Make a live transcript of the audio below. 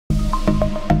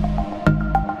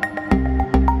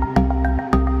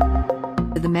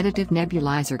MEDITIVE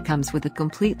nebulizer comes with a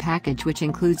complete package which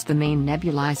includes the main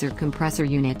nebulizer compressor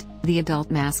unit, the adult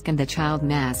mask and the child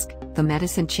mask, the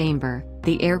medicine chamber,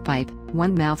 the air pipe,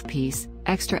 one mouthpiece,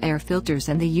 extra air filters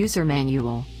and the user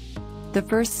manual. The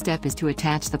first step is to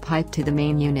attach the pipe to the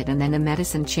main unit and then the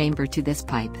medicine chamber to this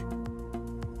pipe.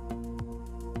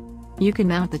 You can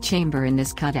mount the chamber in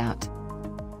this cutout.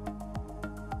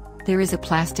 There is a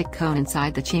plastic cone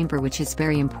inside the chamber which is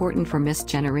very important for mist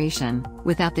generation.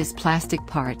 Without this plastic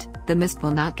part, the mist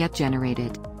will not get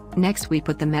generated. Next we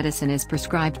put the medicine as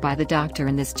prescribed by the doctor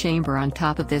in this chamber on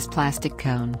top of this plastic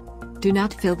cone. Do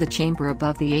not fill the chamber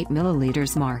above the 8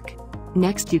 milliliters mark.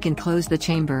 Next you can close the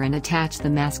chamber and attach the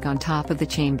mask on top of the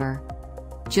chamber.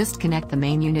 Just connect the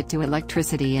main unit to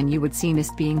electricity and you would see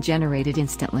mist being generated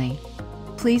instantly.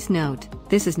 Please note,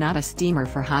 this is not a steamer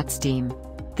for hot steam.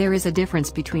 There is a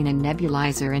difference between a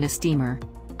nebulizer and a steamer.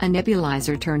 A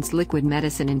nebulizer turns liquid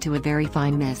medicine into a very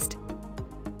fine mist.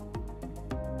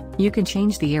 You can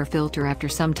change the air filter after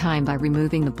some time by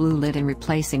removing the blue lid and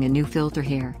replacing a new filter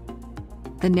here.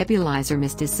 The nebulizer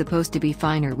mist is supposed to be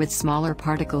finer with smaller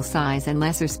particle size and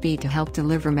lesser speed to help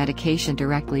deliver medication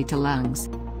directly to lungs.